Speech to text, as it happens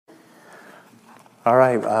All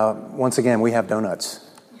right. Once again, we have donuts.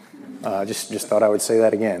 Just thought I would say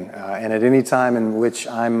that again. And at any time in which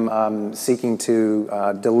I'm seeking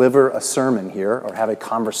to deliver a sermon here, or have a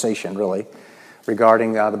conversation, really,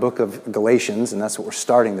 regarding the book of Galatians, and that's what we're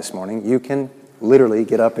starting this morning, you can literally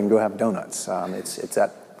get up and go have donuts. It's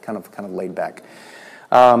that kind of laid back.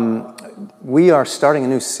 We are starting a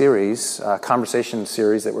new series, a conversation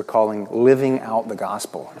series that we're calling Living Out the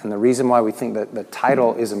Gospel. And the reason why we think that the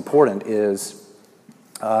title is important is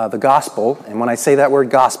the gospel. And when I say that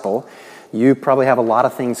word gospel, you probably have a lot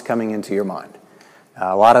of things coming into your mind.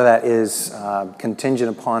 A lot of that is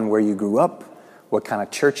contingent upon where you grew up, what kind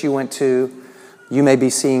of church you went to. You may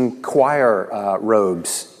be seeing choir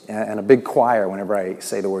robes and a big choir whenever I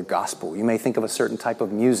say the word gospel. You may think of a certain type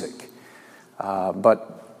of music.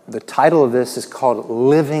 But the title of this is called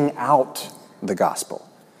Living Out the Gospel.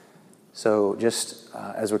 So just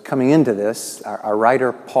as we're coming into this, our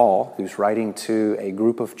writer Paul, who's writing to a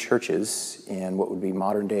group of churches in what would be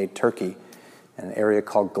modern-day Turkey, an area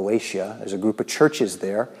called Galatia, there's a group of churches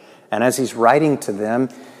there. And as he's writing to them,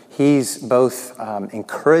 he's both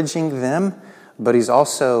encouraging them, but he's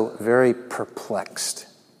also very perplexed.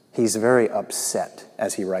 He's very upset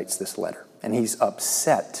as he writes this letter. And he's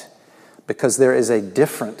upset because there is a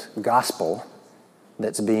different gospel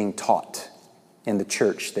that's being taught in the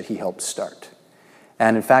church that he helped start.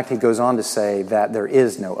 And in fact, he goes on to say that there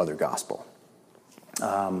is no other gospel.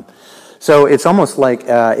 So it's almost like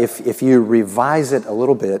if you revise it a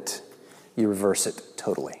little bit, you reverse it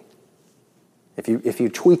totally. If you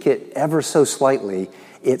tweak it ever so slightly,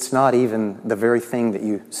 it's not even the very thing that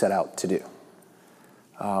you set out to do.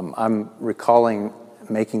 I'm recalling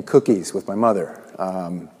making cookies with my mother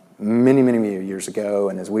many years ago,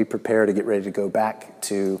 and as we prepare to get ready to go back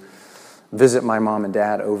to visit my mom and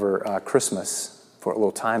dad over Christmas for a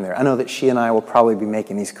little time there, I know that she and I will probably be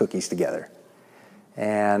making these cookies together.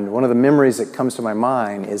 And one of the memories that comes to my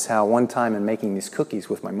mind is how one time in making these cookies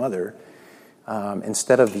with my mother,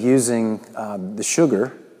 instead of using the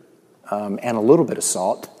sugar and a little bit of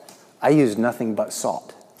salt, I used nothing but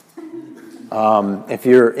salt. If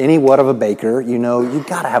you're what of a baker, you know you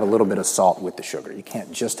got to have a little bit of salt with the sugar. You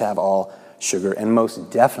can't just have all sugar. And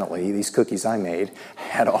most definitely, these cookies I made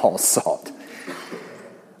had all salt.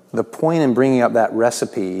 The point in bringing up that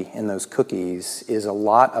recipe in those cookies is a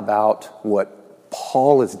lot about what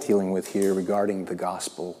Paul is dealing with here regarding the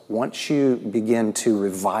gospel. Once you begin to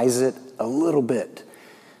revise it a little bit,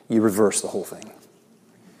 you reverse the whole thing.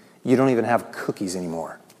 You don't even have cookies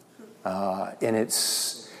anymore. And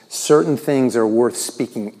it's certain things are worth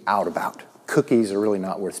speaking out about. Cookies are really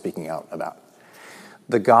not worth speaking out about.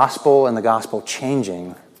 The gospel and the gospel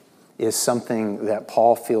changing is something that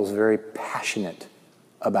Paul feels very passionate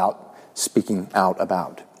about speaking out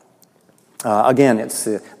about. Again, it's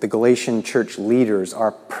the Galatian church leaders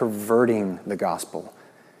are perverting the gospel,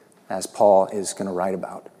 as Paul is going to write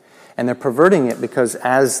about. And they're perverting it because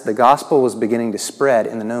as the gospel was beginning to spread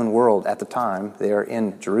in the known world at the time, there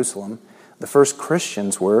in Jerusalem, the first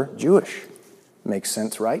Christians were Jewish. Makes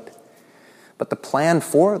sense, right? But the plan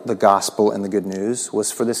for the gospel and the good news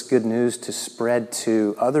was for this good news to spread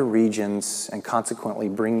to other regions and consequently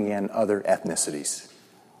bringing in other ethnicities.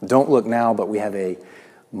 Don't look now, but we have a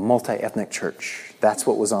multi-ethnic church. That's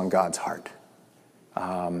what was on God's heart.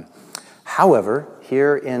 However,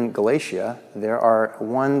 here in Galatia, there are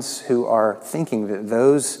ones who are thinking that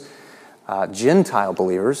those Gentile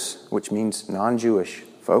believers, which means non-Jewish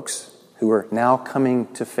folks, who are now coming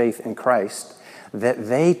to faith in Christ, that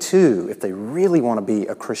they too, if they really want to be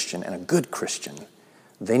a Christian and a good Christian,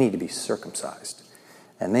 they need to be circumcised.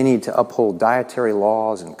 And they need to uphold dietary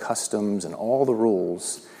laws and customs and all the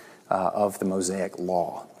rules of the Mosaic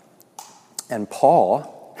law. And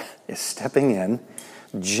Paul is stepping in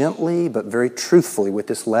gently but very truthfully with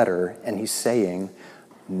this letter, and he's saying,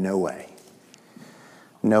 no way.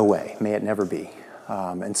 No way. May it never be.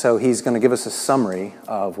 And so he's going to give us a summary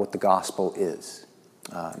of what the gospel is.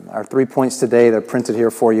 Our 3 points today that are printed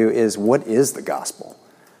here for you is, what is the gospel?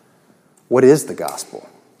 What is the gospel?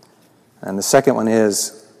 And the second one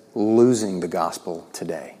is, losing the gospel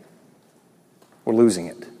today. We're losing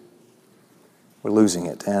it. We're losing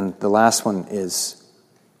it. And the last one is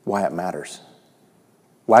why it matters.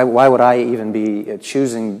 Why would I even be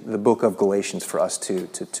choosing the book of Galatians for us to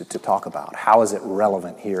talk about? How is it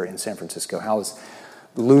relevant here in San Francisco? How is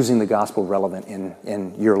losing the gospel relevant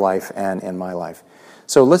in your life and in my life?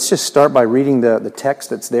 So let's just start by reading the text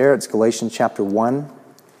that's there. It's Galatians chapter 1,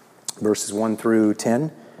 verses 1 through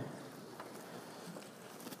 10.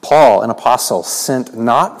 Paul, an apostle, sent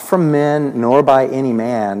not from men nor by any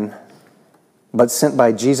man, but sent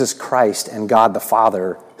by Jesus Christ and God the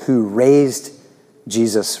Father, who raised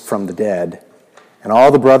Jesus from the dead, and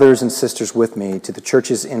all the brothers and sisters with me, to the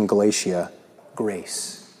churches in Galatia,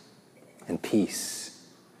 grace and peace.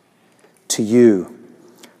 To you,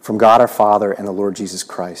 from God our Father and the Lord Jesus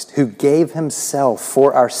Christ, who gave himself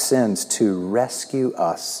for our sins to rescue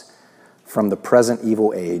us from the present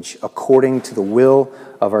evil age, according to the will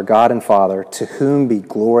of our God and Father, to whom be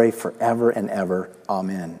glory forever and ever.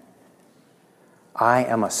 Amen. I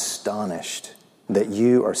am astonished that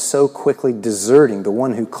you are so quickly deserting the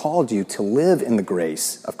one who called you to live in the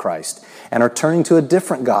grace of Christ and are turning to a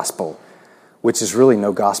different gospel, which is really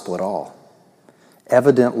no gospel at all.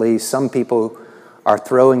 Evidently, some people are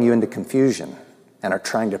throwing you into confusion and are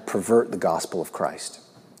trying to pervert the gospel of Christ.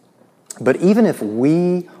 But even if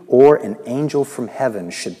we or an angel from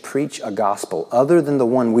heaven should preach a gospel other than the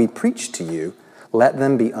one we preach to you, let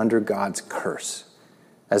them be under God's curse.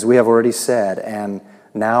 As we have already said, and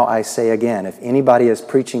now I say again, if anybody is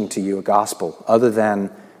preaching to you a gospel other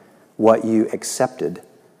than what you accepted,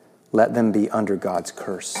 let them be under God's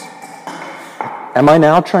curse. Am I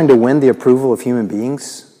now trying to win the approval of human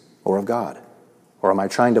beings or of God? Or am I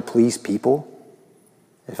trying to please people?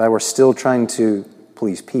 If I were still trying to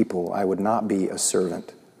please people, I would not be a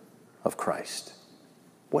servant of Christ.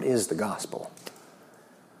 What is the gospel?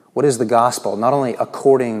 What is the gospel? Not only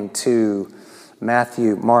according to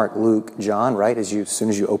Matthew, Mark, Luke, John, right? As soon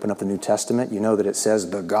as you open up the New Testament, you know that it says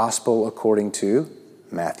the gospel according to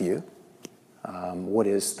Matthew. What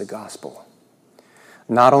is the gospel?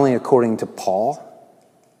 Not only according to Paul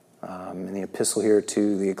in the epistle here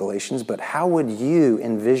to the Galatians, but how would you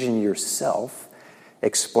envision yourself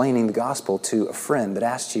explaining the gospel to a friend that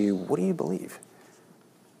asked you, what do you believe?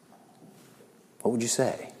 What would you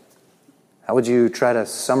say? How would you try to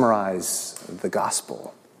summarize the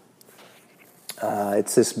gospel?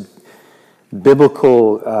 It's this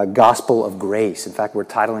biblical gospel of grace. In fact, we're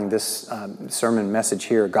titling this sermon message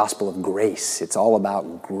here, Gospel of Grace. It's all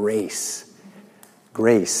about grace.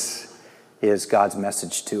 Grace is God's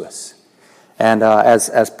message to us. And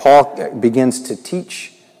as Paul begins to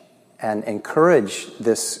teach and encourage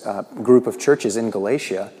this group of churches in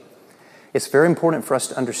Galatia, it's very important for us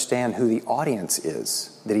to understand who the audience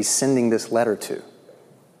is that he's sending this letter to.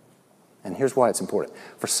 And here's why it's important.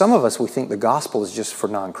 For some of us, we think the gospel is just for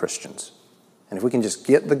non-Christians. And if we can just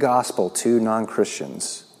get the gospel to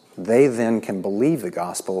non-Christians, they then can believe the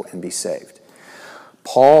gospel and be saved.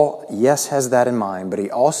 Paul, yes, has that in mind, but he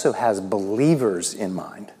also has believers in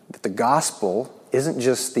mind. That the gospel isn't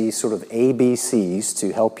just these sort of ABCs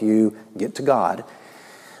to help you get to God.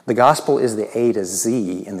 The gospel is the A to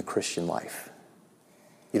Z in the Christian life.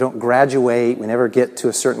 You don't graduate, we never get to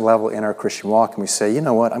a certain level in our Christian walk and we say, you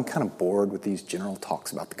know what, I'm kind of bored with these general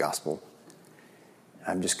talks about the gospel.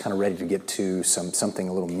 I'm just kind of ready to get to something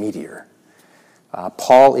a little meatier.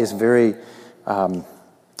 Paul is very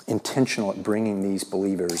intentional at bringing these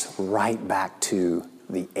believers right back to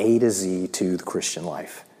the A to Z to the Christian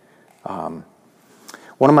life.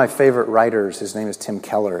 One of my favorite writers, his name is Tim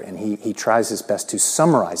Keller, and he tries his best to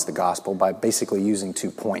summarize the gospel by basically using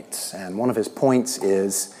 2 points. And one of his points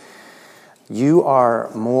is, you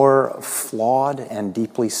are more flawed and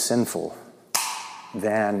deeply sinful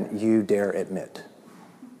than you dare admit.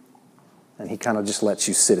 And he kind of just lets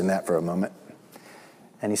you sit in that for a moment.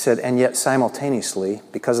 And he said, and yet simultaneously,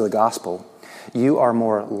 because of the gospel, you are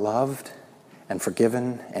more loved and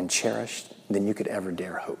forgiven and cherished than you could ever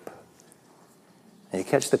dare hope. And you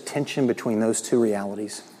catch the tension between those two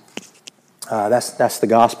realities? That's the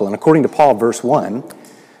gospel. And according to Paul, verse 1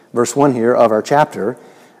 here of our chapter,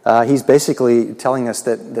 he's basically telling us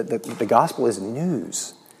that the gospel is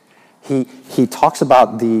news. He talks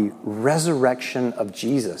about the resurrection of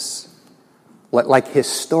Jesus. Like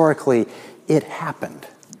historically, it happened.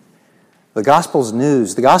 The gospel's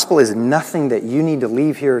news. The gospel is nothing that you need to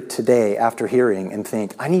leave here today after hearing and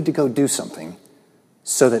think, I need to go do something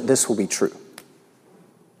so that this will be true.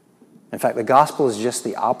 In fact, the gospel is just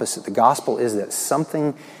the opposite. The gospel is that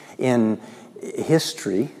something in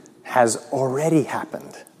history has already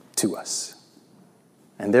happened to us.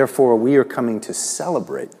 And therefore, we are coming to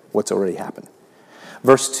celebrate what's already happened.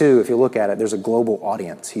 Verse 2, if you look at it, there's a global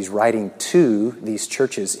audience. He's writing to these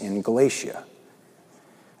churches in Galatia.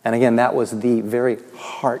 And again, that was the very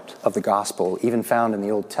heart of the gospel, even found in the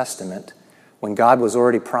Old Testament, when God was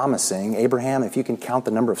already promising, Abraham, if you can count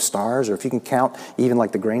the number of stars, or if you can count even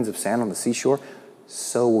like the grains of sand on the seashore,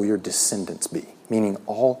 so will your descendants be. Meaning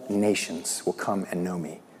all nations will come and know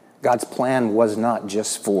me. God's plan was not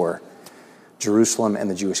just for Jerusalem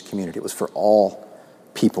and the Jewish community. It was for all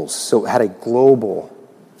peoples. So it had a global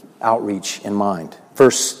outreach in mind.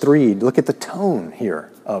 Verse 3, look at the tone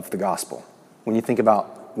here of the gospel. When you think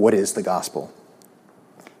about what is the gospel.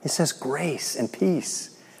 It says grace and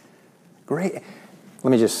peace. Great.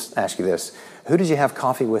 Let me just ask you this. Who did you have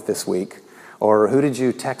coffee with this week? Or who did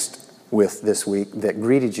you text with this week that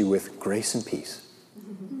greeted you with grace and peace?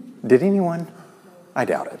 Did anyone? I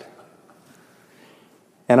doubt it.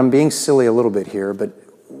 And I'm being silly a little bit here, but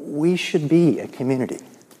we should be a community.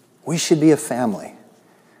 We should be a family.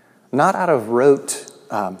 Not out of rote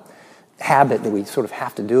habit that we sort of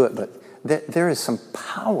have to do it, but there is some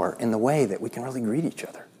power in the way that we can really greet each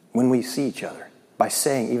other when we see each other by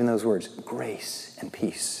saying even those words, grace and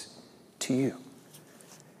peace to you.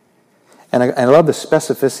 And I love the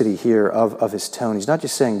specificity here of his tone. He's not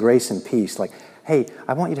just saying grace and peace, like, hey,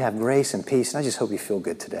 I want you to have grace and peace, and I just hope you feel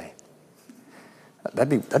good today.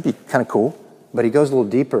 That'd be kind of cool. But he goes a little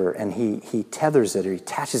deeper, and he tethers it, or he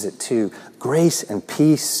attaches it to grace and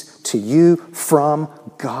peace to you from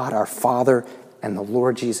God our Father and the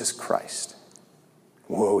Lord Jesus Christ.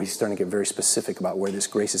 Whoa, he's starting to get very specific about where this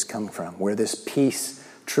grace is coming from, where this peace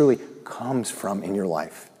truly comes from in your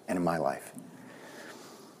life and in my life.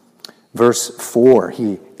 Verse 4,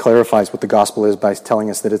 he clarifies what the gospel is by telling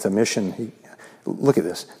us that it's a mission. Look at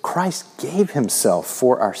this. Christ gave himself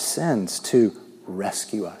for our sins to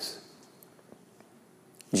rescue us.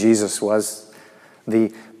 Jesus was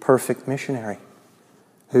the perfect missionary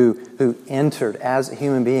who entered as a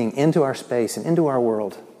human being into our space and into our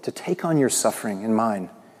world to take on your suffering and mine.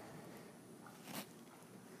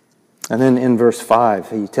 And then in verse 5,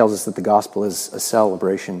 he tells us that the gospel is a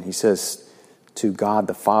celebration. He says, to God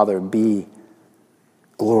the Father be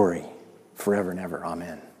glory forever and ever.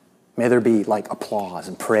 Amen. May there be like applause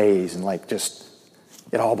and praise and like just,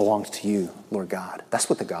 it all belongs to you, Lord God. That's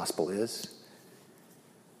what the gospel is.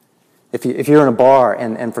 If you're in a bar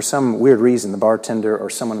and for some weird reason the bartender or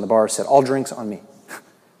someone in the bar said, all drinks on me.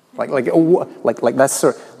 like that's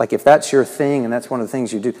sort of, like if that's your thing and that's one of the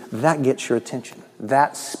things you do, that gets your attention.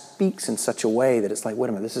 That speaks in such a way that it's like, wait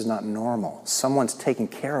a minute, this is not normal. Someone's taking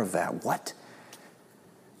care of that. What?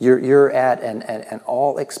 You're at an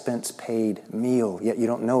all expense paid meal, yet you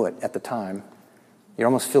don't know it at the time. You're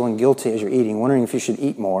almost feeling guilty as you're eating, wondering if you should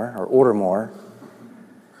eat more or order more.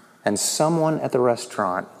 And someone at the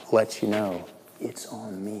restaurant lets you know, it's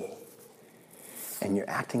on me. And you're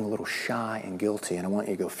acting a little shy and guilty, and I want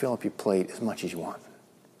you to go fill up your plate as much as you want.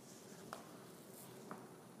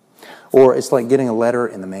 Or it's like getting a letter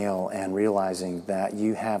in the mail and realizing that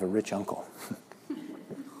you have a rich uncle.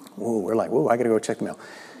 We're like, I got to go check the mail.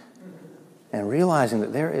 And realizing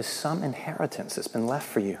that there is some inheritance that's been left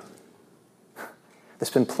for you,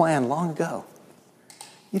 that's been planned long ago.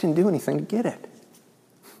 You didn't do anything to get it.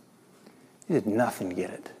 You did nothing to get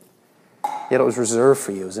it. Yet it was reserved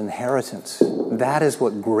for you as inheritance. That is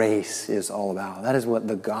what grace is all about. That is what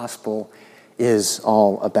the gospel is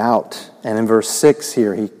all about. And in verse 6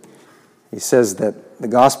 here, he says that the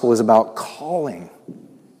gospel is about calling.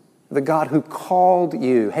 The God who called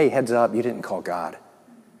you. Hey, heads up, you didn't call God.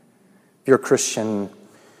 If you're a Christian,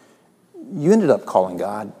 you ended up calling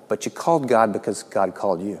God, but you called God because God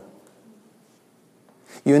called you.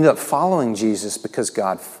 You ended up following Jesus because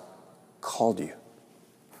God called you.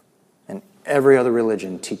 And every other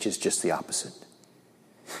religion teaches just the opposite.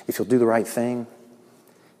 If you'll do the right thing,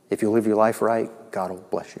 if you'll live your life right, God will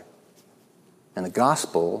bless you. And the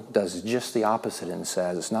gospel does just the opposite and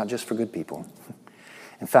says it's not just for good people.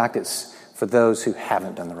 In fact, it's for those who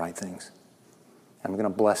haven't done the right things. I'm going to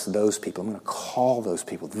bless those people. I'm going to call those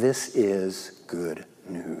people. This is good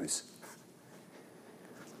news.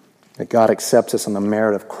 That God accepts us on the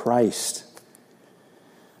merit of Christ.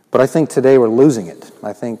 But I think today we're losing it.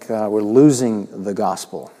 I think we're losing the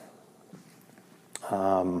gospel.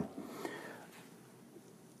 A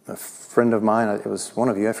friend of mine, it was one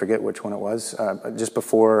of you, I forget which one it was, just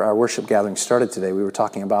before our worship gathering started today, we were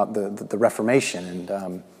talking about the Reformation,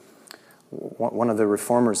 and one of the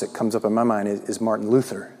reformers that comes up in my mind is Martin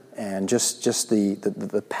Luther, and just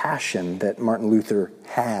the passion that Martin Luther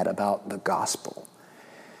had about the gospel.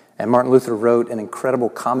 And Martin Luther wrote an incredible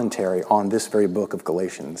commentary on this very book of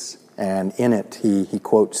Galatians. And in it, he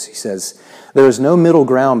quotes, he says, "There is no middle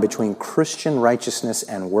ground between Christian righteousness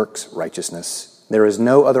and works righteousness. There is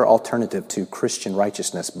no other alternative to Christian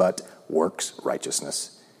righteousness but works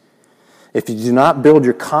righteousness. If you do not build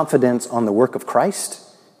your confidence on the work of Christ,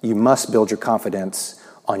 you must build your confidence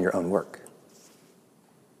on your own work."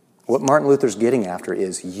 What Martin Luther's getting after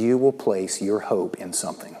is you will place your hope in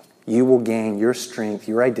something. You will gain your strength,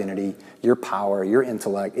 your identity, your power, your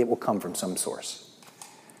intellect. It will come from some source.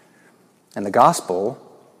 And the gospel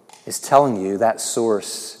is telling you that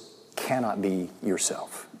source cannot be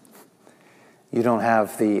yourself. You don't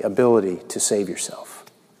have the ability to save yourself.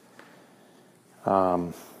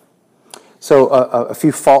 So a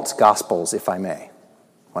few false gospels, if I may.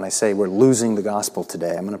 When I say we're losing the gospel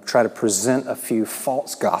today, I'm going to try to present a few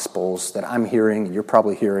false gospels that I'm hearing, and you're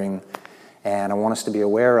probably hearing, and I want us to be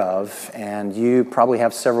aware of. And you probably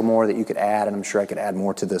have several more that you could add, and I'm sure I could add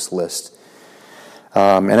more to this list.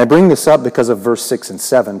 And I bring this up because of verse 6 and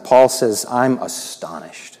 7. Paul says, I'm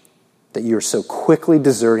astonished that you're so quickly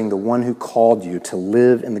deserting the one who called you to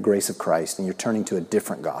live in the grace of Christ, and you're turning to a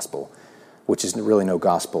different gospel, which is really no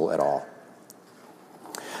gospel at all.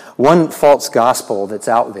 One false gospel that's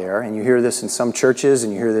out there, and you hear this in some churches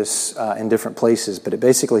and you hear this in different places, but it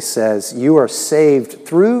basically says you are saved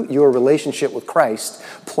through your relationship with Christ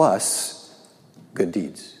plus good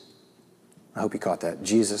deeds. I hope you caught that.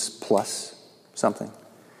 Jesus plus something.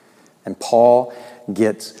 And Paul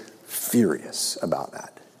gets furious about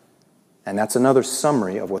that. And that's another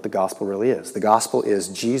summary of what the gospel really is. The gospel is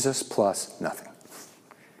Jesus plus nothing.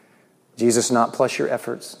 Jesus not plus your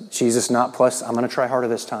efforts. Jesus not plus, I'm going to try harder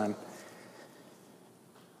this time.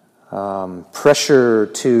 Pressure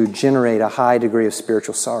to generate a high degree of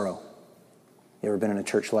spiritual sorrow. You ever been in a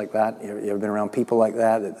church like that? You ever been around people like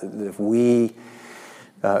that? That if we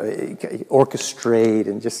orchestrate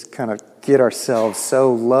and just kind of get ourselves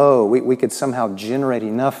so low, we could somehow generate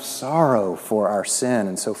enough sorrow for our sin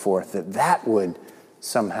and so forth that would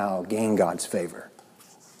somehow gain God's favor.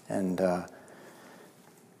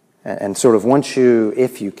 And sort of once you,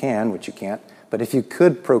 if you can, which you can't, but if you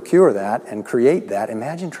could procure that and create that,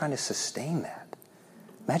 imagine trying to sustain that.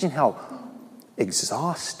 Imagine how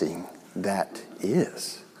exhausting that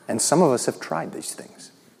is. And some of us have tried these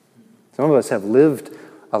things. Some of us have lived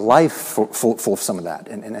a life full of some of that.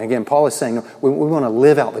 And again, Paul is saying we want to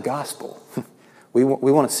live out the gospel. We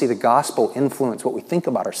want to see the gospel influence what we think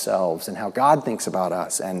about ourselves and how God thinks about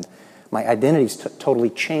us. And my identity's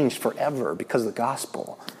totally changed forever because of the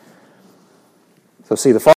gospel. So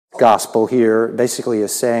see, the false gospel here basically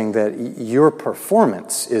is saying that your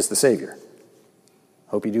performance is the Savior.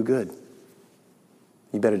 Hope you do good.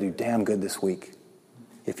 You better do damn good this week.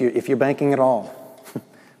 If you're banking at all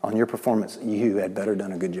on your performance, you had better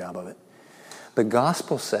done a good job of it. The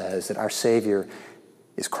gospel says that our Savior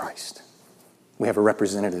is Christ. We have a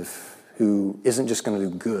representative who isn't just going to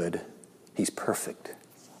do good, he's perfect.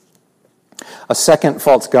 A second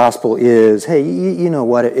false gospel is, hey, you know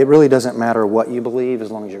what? It really doesn't matter what you believe as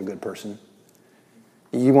long as you're a good person.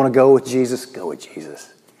 You want to go with Jesus? Go with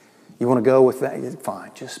Jesus. You want to go with that?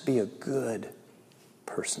 Fine. Just be a good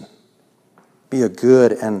person. Be a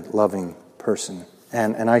good and loving person.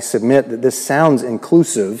 And I submit that this sounds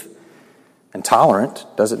inclusive and tolerant,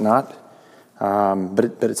 does it not?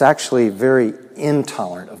 But it's actually very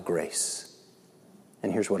intolerant of grace.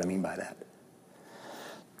 And here's what I mean by that.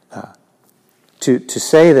 To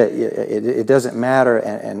say that it doesn't matter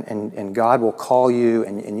and God will call you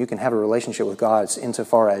and you can have a relationship with God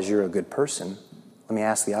insofar as you're a good person, let me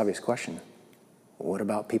ask the obvious question. What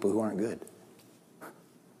about people who aren't good?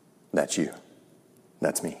 That's you.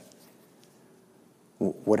 That's me.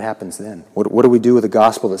 What happens then? What do we do with the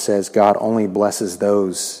gospel that says God only blesses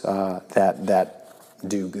those that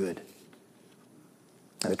do good?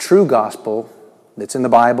 Now, the true gospel that's in the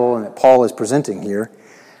Bible and that Paul is presenting here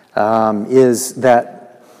is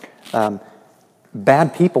that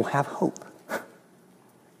bad people have hope.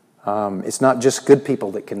 It's not just good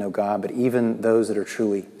people that can know God, but even those that are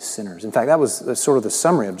truly sinners. In fact, that was sort of the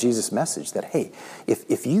summary of Jesus' message, that, hey,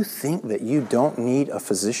 if you think that you don't need a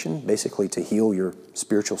physician, basically to heal your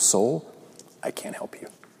spiritual soul, I can't help you.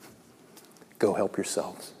 Go help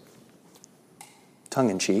yourselves.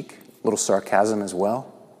 Tongue-in-cheek, a little sarcasm as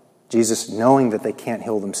well. Jesus, knowing that they can't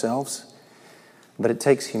heal themselves, but it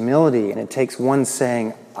takes humility and it takes one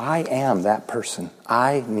saying, I am that person.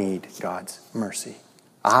 I need God's mercy.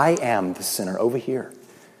 I am the sinner over here.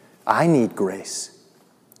 I need grace.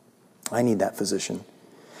 I need that physician.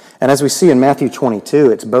 And as we see in Matthew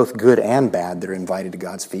 22, it's both good and bad that are invited to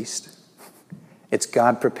God's feast. It's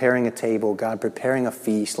God preparing a table, God preparing a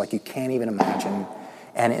feast like you can't even imagine,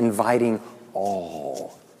 and inviting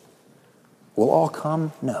all. Will all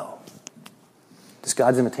come? No. Does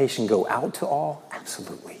God's invitation go out to all?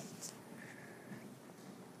 Absolutely.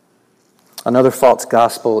 Another false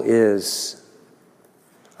gospel is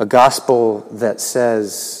a gospel that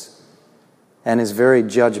says and is very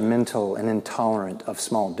judgmental and intolerant of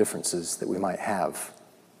small differences that we might have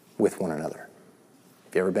with one another.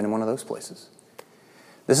 Have you ever been in one of those places?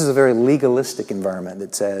 This is a very legalistic environment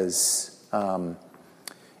that says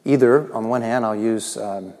either, on the one hand, I'll use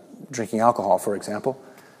drinking alcohol, for example,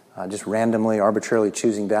 just randomly, arbitrarily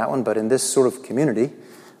choosing that one. But in this sort of community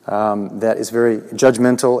that is very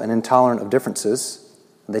judgmental and intolerant of differences,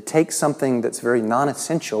 They take something that's very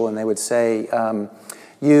non-essential and they would say,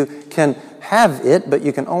 you can have it, but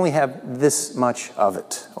you can only have this much of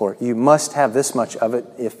it. Or you must have this much of it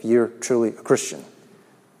if you're truly a Christian.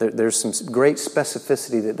 There's some great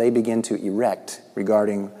specificity that they begin to erect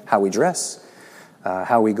regarding how we dress,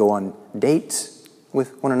 how we go on dates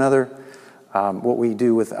with one another, what we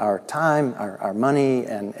do with our time, our money,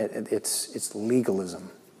 and it's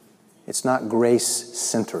legalism. It's not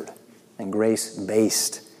grace-centered and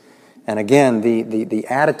grace-based. And again, the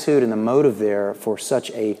attitude and the motive there for such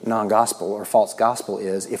a non-gospel or false gospel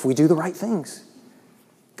is, if we do the right things,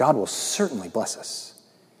 God will certainly bless us.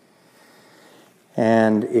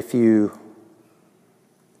 And if you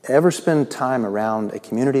ever spend time around a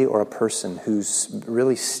community or a person who's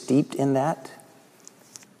really steeped in that,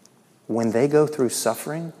 when they go through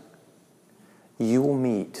suffering, you will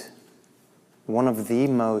meet one of the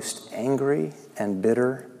most angry and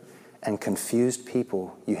bitter and confused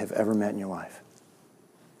people you have ever met in your life.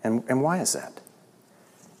 And why is that?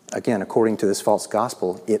 Again, according to this false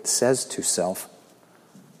gospel, it says to self,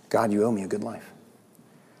 God, you owe me a good life.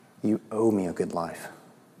 You owe me a good life.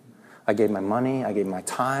 I gave my money, I gave my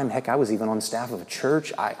time. Heck, I was even on the staff of a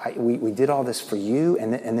church. We did all this for you,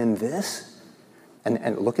 and then this?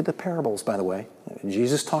 And look at the parables, by the way.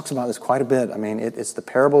 Jesus talks about this quite a bit. I mean, it's the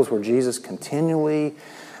parables where Jesus continually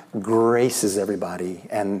graces everybody,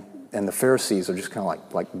 and the Pharisees are just kind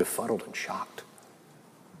of like befuddled and shocked.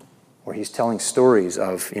 Where he's telling stories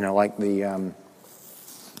of, like the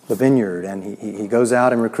vineyard, and he goes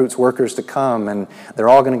out and recruits workers to come, and they're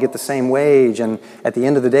all going to get the same wage, and at the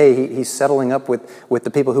end of the day, he's settling up with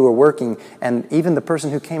the people who are working, and even the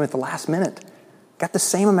person who came at the last minute got the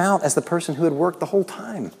same amount as the person who had worked the whole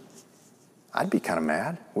time. I'd be kind of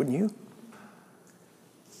mad, wouldn't you?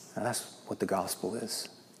 And that's what the gospel is.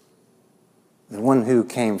 The one who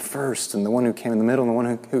came first, and the one who came in the middle, and the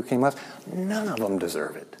one who came last, none of them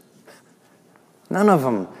deserve it. None of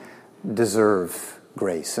them deserve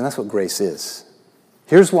grace, and that's what grace is.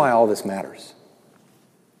 Here's why all this matters.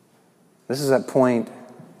 This is that point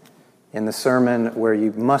in the sermon where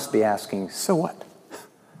you must be asking, so what?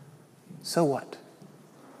 So what?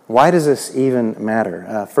 Why does this even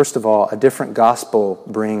matter? First of all, a different gospel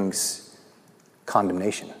brings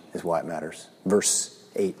condemnation, is why it matters. Verse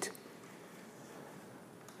 8.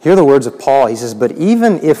 Hear the words of Paul. He says, but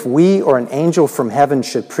even if we or an angel from heaven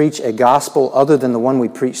should preach a gospel other than the one we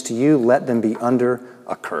preach to you, let them be under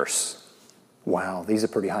a curse. Wow, these are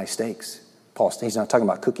pretty high stakes. He's not talking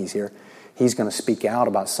about cookies here. He's going to speak out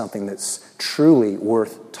about something that's truly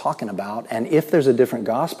worth talking about. And if there's a different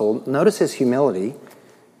gospel, notice his humility.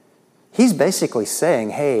 He's basically saying,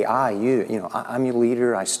 hey, I'm your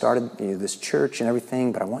leader. I started this church and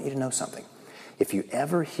everything, but I want you to know something. If you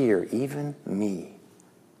ever hear even me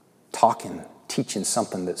teaching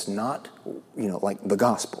something that's not, like the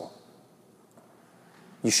gospel,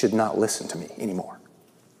 you should not listen to me anymore.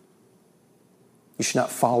 You should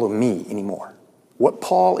not follow me anymore. What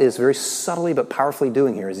Paul is very subtly but powerfully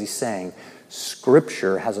doing here is he's saying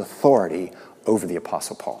Scripture has authority over the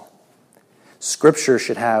Apostle Paul. Scripture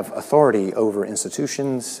should have authority over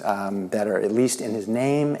institutions that are at least in his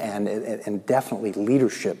name and definitely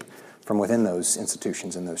leadership from within those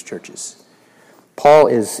institutions and those churches. Paul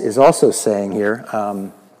is also saying here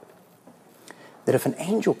that if an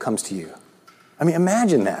angel comes to you, I mean,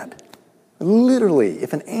 imagine that. Literally,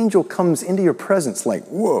 if an angel comes into your presence like,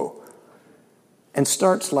 whoa, and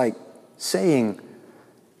starts like saying,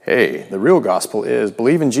 hey, the real gospel is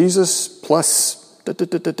believe in Jesus plus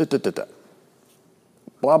da-da-da-da-da-da-da.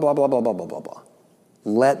 Blah, blah, blah, blah, blah, blah, blah, blah.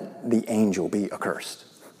 Let the angel be accursed.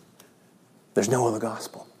 There's no other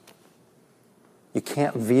gospel. You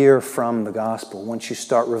can't veer from the gospel. Once you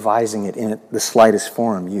start revising it in the slightest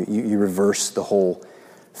form, you reverse the whole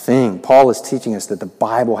thing. Paul is teaching us that the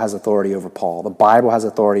Bible has authority over Paul. The Bible has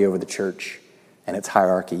authority over the church and its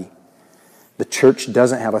hierarchy. The church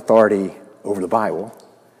doesn't have authority over the Bible.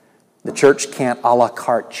 The church can't a la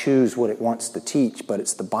carte choose what it wants to teach, but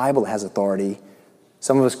it's the Bible that has authority.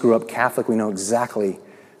 Some of us grew up Catholic. We know exactly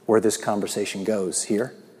where this conversation goes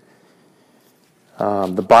here.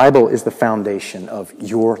 The Bible is the foundation of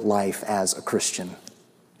your life as a Christian.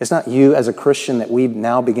 It's not you as a Christian that we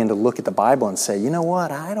now begin to look at the Bible and say, you know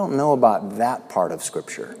what, I don't know about that part of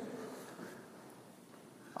Scripture.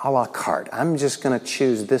 A la carte. I'm just going to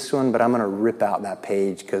choose this one, but I'm going to rip out that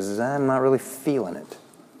page because I'm not really feeling it.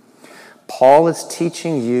 Paul is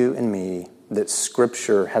teaching you and me that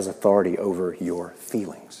Scripture has authority over your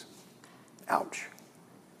feelings. Ouch.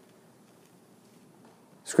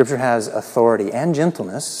 Scripture has authority and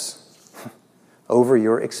gentleness over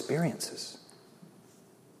your experiences.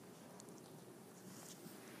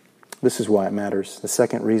 This is why it matters. The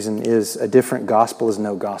second reason is a different gospel is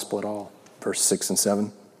no gospel at all. Verse 6 and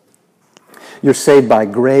 7. You're saved by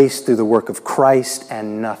grace through the work of Christ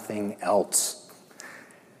and nothing else.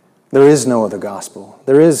 There is no other gospel.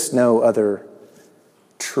 There is no other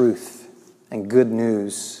truth and good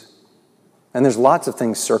news. And there's lots of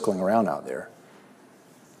things circling around out there.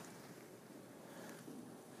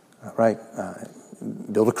 Right?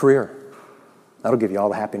 Build a career. That'll give you all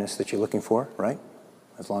the happiness that you're looking for, right?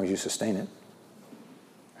 As long as you sustain it.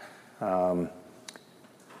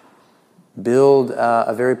 Build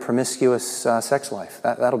a very promiscuous sex life.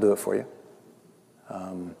 That'll do it for you.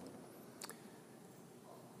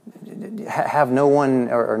 Have no one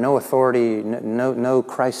or no authority, no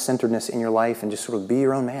Christ-centeredness in your life, and just sort of be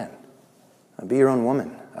your own man. Be your own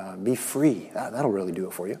woman. Be free. That'll really do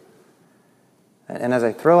it for you. And as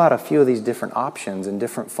I throw out a few of these different options and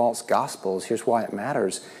different false gospels, here's why it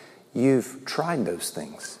matters. You've tried those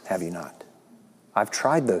things, have you not? I've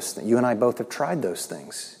tried those things. You and I both have tried those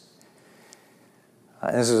things.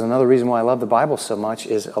 This is another reason why I love the Bible so much,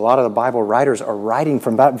 is a lot of the Bible writers are writing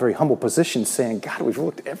from that very humble position saying, God, we've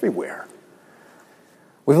looked everywhere.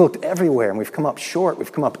 We've looked everywhere and we've come up short.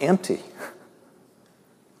 We've come up empty.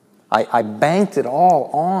 I banked it all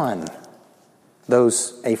on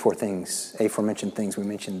those aforementioned things we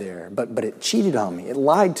mentioned there. But it cheated on me. It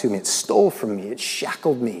lied to me. It stole from me. It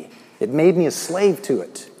shackled me. It made me a slave to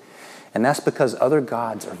it. And that's because other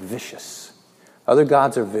gods are vicious. Other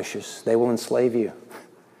gods are vicious. They will enslave you.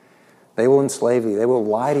 They will enslave you. They will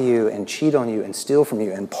lie to you and cheat on you and steal from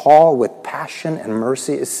you. And Paul, with passion and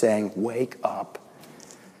mercy, is saying, wake up.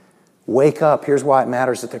 Wake up. Here's why it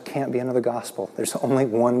matters that there can't be another gospel. There's only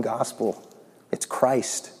one gospel. It's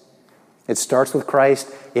Christ. It starts with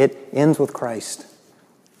Christ. It ends with Christ.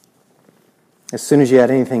 As soon as you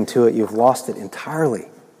add anything to it, you've lost it entirely.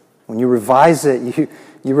 When you revise it,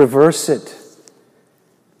 you reverse it.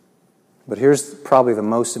 But here's probably the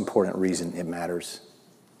most important reason it matters.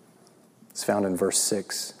 It's found in verse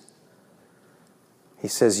 6. He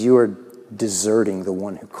says, you are deserting the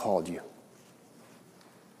one who called you.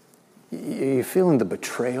 Are you feeling the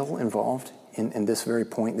betrayal involved in this very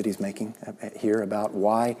point that he's making here about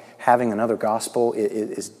why having another gospel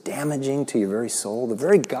is damaging to your very soul? The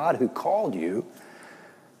very God who called you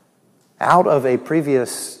out of a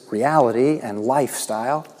previous reality and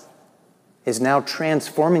lifestyle is now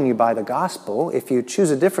transforming you by the gospel. If you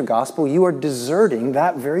choose a different gospel, you are deserting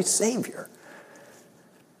that very Savior.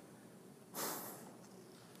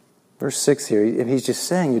 Verse 6 here, he's just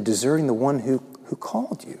saying you're deserting the one who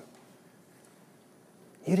called you.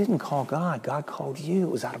 You didn't call God. God called you.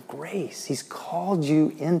 It was out of grace. He's called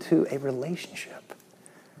you into a relationship.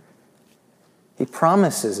 He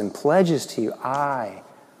promises and pledges to you, I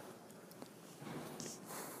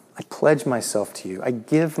pledge myself to you. I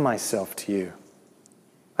give myself to you.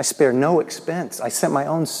 I spare no expense. I sent my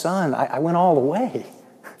own son. I went all the way.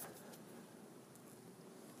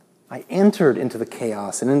 I entered into the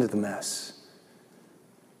chaos and into the mess.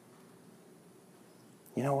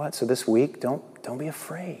 You know what? So this week, don't be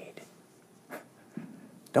afraid.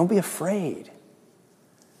 Don't be afraid.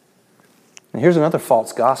 And here's another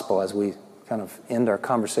false gospel as we kind of end our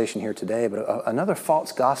conversation here today. But another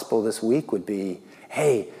false gospel this week would be,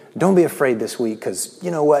 hey, don't be afraid this week because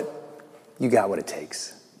you know what? You got what it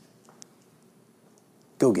takes.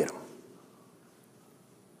 Go get them.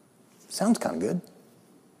 Sounds kind of good.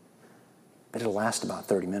 But it'll last about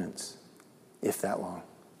 30 minutes, if that long.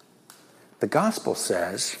 The gospel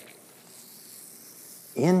says,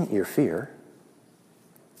 in your fear,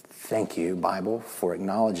 thank you, Bible, for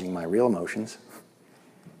acknowledging my real emotions.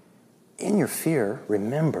 In your fear,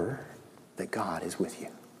 remember that God is with you.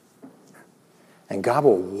 And God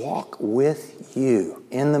will walk with you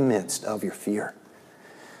in the midst of your fear.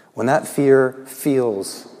 When that fear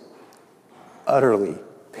feels utterly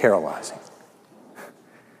paralyzing.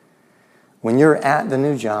 When you're at the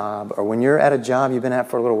new job, or when you're at a job you've been at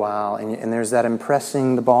for a little while, and there's that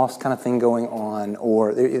impressing the boss kind of thing going on,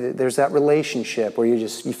 or there's that relationship where you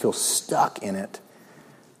feel stuck in it.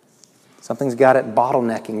 Something's got it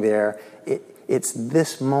bottlenecking there. It's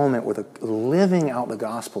this moment where living out the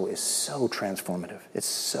gospel is so transformative. It's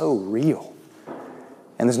so real.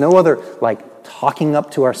 And there's no other, talking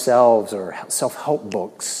up to ourselves or self-help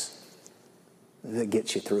books that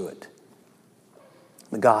gets you through it.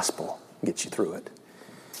 The gospel gets you through it.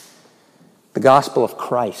 The gospel of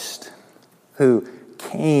Christ, who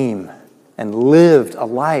came and lived a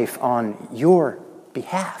life on your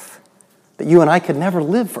behalf that you and I could never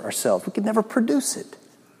live for ourselves. We could never produce it.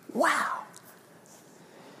 Wow.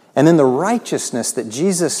 And then the righteousness that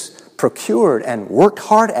Jesus procured and worked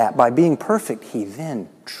hard at by being perfect, he then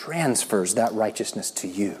transfers that righteousness to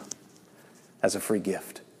you as a free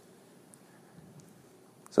gift.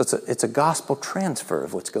 So it's a gospel transfer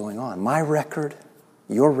of what's going on. My record,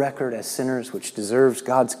 your record as sinners, which deserves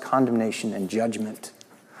God's condemnation and judgment,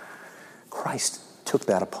 Christ took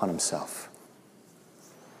that upon himself.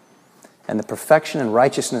 And the perfection and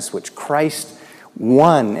righteousness which Christ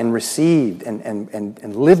won and received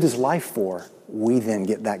and lived his life for, we then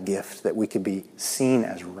get that gift that we could be seen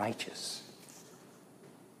as righteous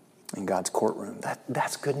in God's courtroom.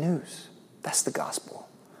 That's good news. That's the gospel.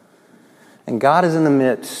 And God is in the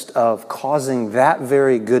midst of causing that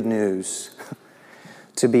very good news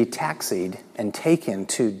to be taxied and taken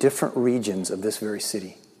to different regions of this very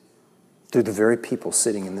city through the very people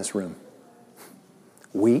sitting in this room.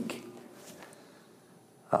 Weak,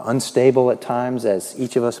 unstable at times as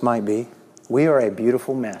each of us might be, we are a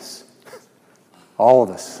beautiful mess. All of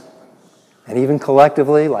us. And even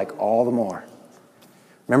collectively, like all the more.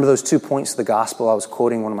 Remember those 2 points of the gospel? I was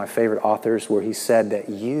quoting one of my favorite authors where he said that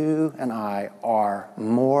you and I are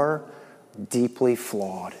more deeply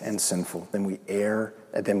flawed and sinful than we ever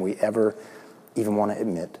even want to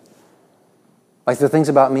admit. Like there are things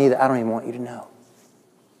about me that I don't even want you to know.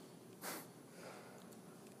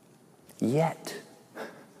 Yet,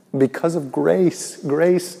 because of grace,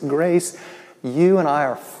 you and I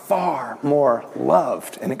are far more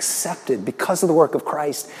loved and accepted because of the work of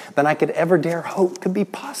Christ than I could ever dare hope could be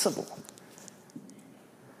possible.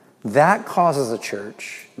 That causes a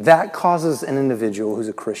church, that causes an individual who's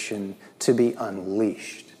a Christian to be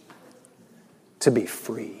unleashed, to be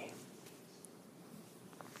free,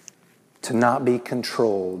 to not be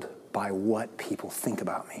controlled by what people think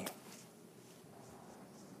about me,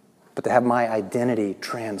 but to have my identity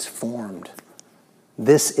transformed.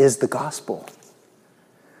 This is the gospel.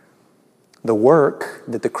 The work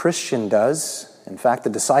that the Christian does, in fact, the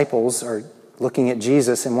disciples are looking at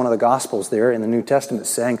Jesus in one of the Gospels there in the New Testament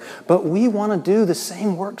saying, but we want to do the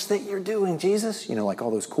same works that you're doing, Jesus. You know, like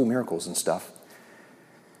all those cool miracles and stuff.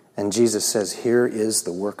 And Jesus says, here is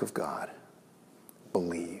the work of God.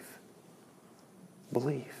 Believe.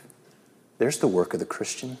 Believe. There's the work of the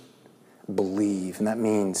Christian. Believe. And that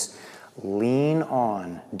means lean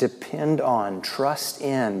on, depend on, trust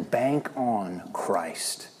in, bank on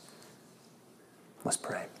Christ. Let's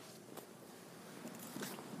pray.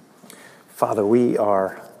 Father, we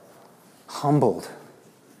are humbled.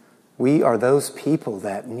 We are those people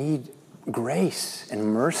that need grace and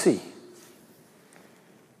mercy.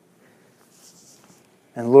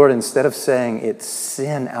 And Lord, instead of saying it's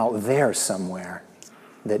sin out there somewhere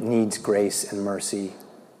that needs grace and mercy,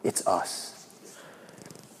 it's us.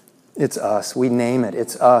 It's us. We name it.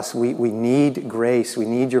 It's us. We need grace. We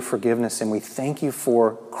need your forgiveness. And we thank you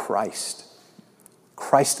for Christ.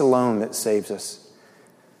 Christ alone that saves us.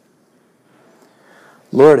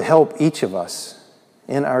 Lord, help each of us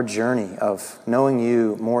in our journey of knowing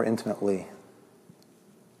you more intimately.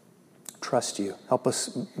 Trust you. Help us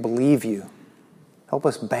believe you. Help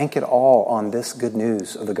us bank it all on this good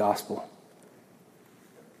news of the gospel.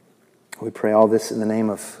 We pray all this in the name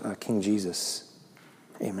of King Jesus.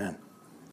 Amen.